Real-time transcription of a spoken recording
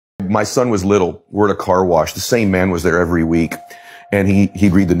My son was little. We're at a car wash. The same man was there every week. And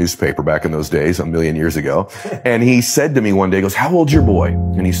he'd read the newspaper back in those days, a million years ago. And he said to me one day, he goes, "How old's your boy?"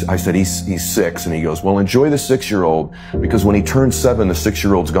 And I said, he's 6. And he goes, "Well, enjoy the 6-year-old, because when he turns 7, the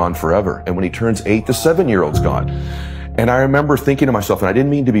 6-year-old's gone forever. And when he turns 8, the 7-year-old's gone." And I remember thinking to myself, and I didn't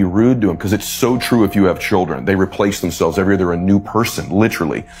mean to be rude to him, because it's so true if you have children. They replace themselves every year. They're a new person,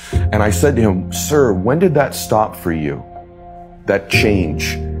 literally. And I said to him, "Sir, when did that stop for you? That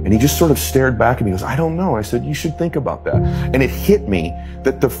change?" And he just sort of stared back at me. He goes, "I don't know." I said, "You should think about that." And it hit me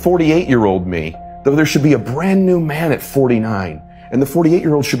that the 48-year-old me, though there should be a brand new man at 49, and the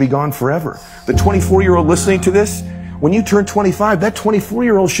 48-year-old should be gone forever. The 24-year-old listening to this, when you turn 25, that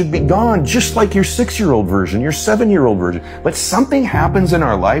 24-year-old should be gone, just like your 6-year-old version, your 7-year-old version. But something happens in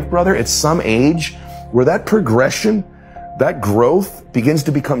our life, brother, at some age, where that progression, that growth begins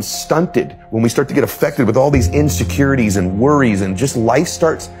to become stunted when we start to get affected with all these insecurities and worries, and just life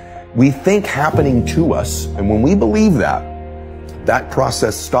starts, we think, happening to us. And when we believe that, that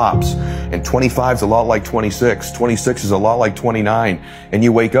process stops. And 25 is a lot like 26. 26 is a lot like 29. And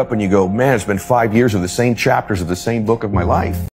you wake up and you go, "Man, it's been 5 years of the same chapters of the same book of my life."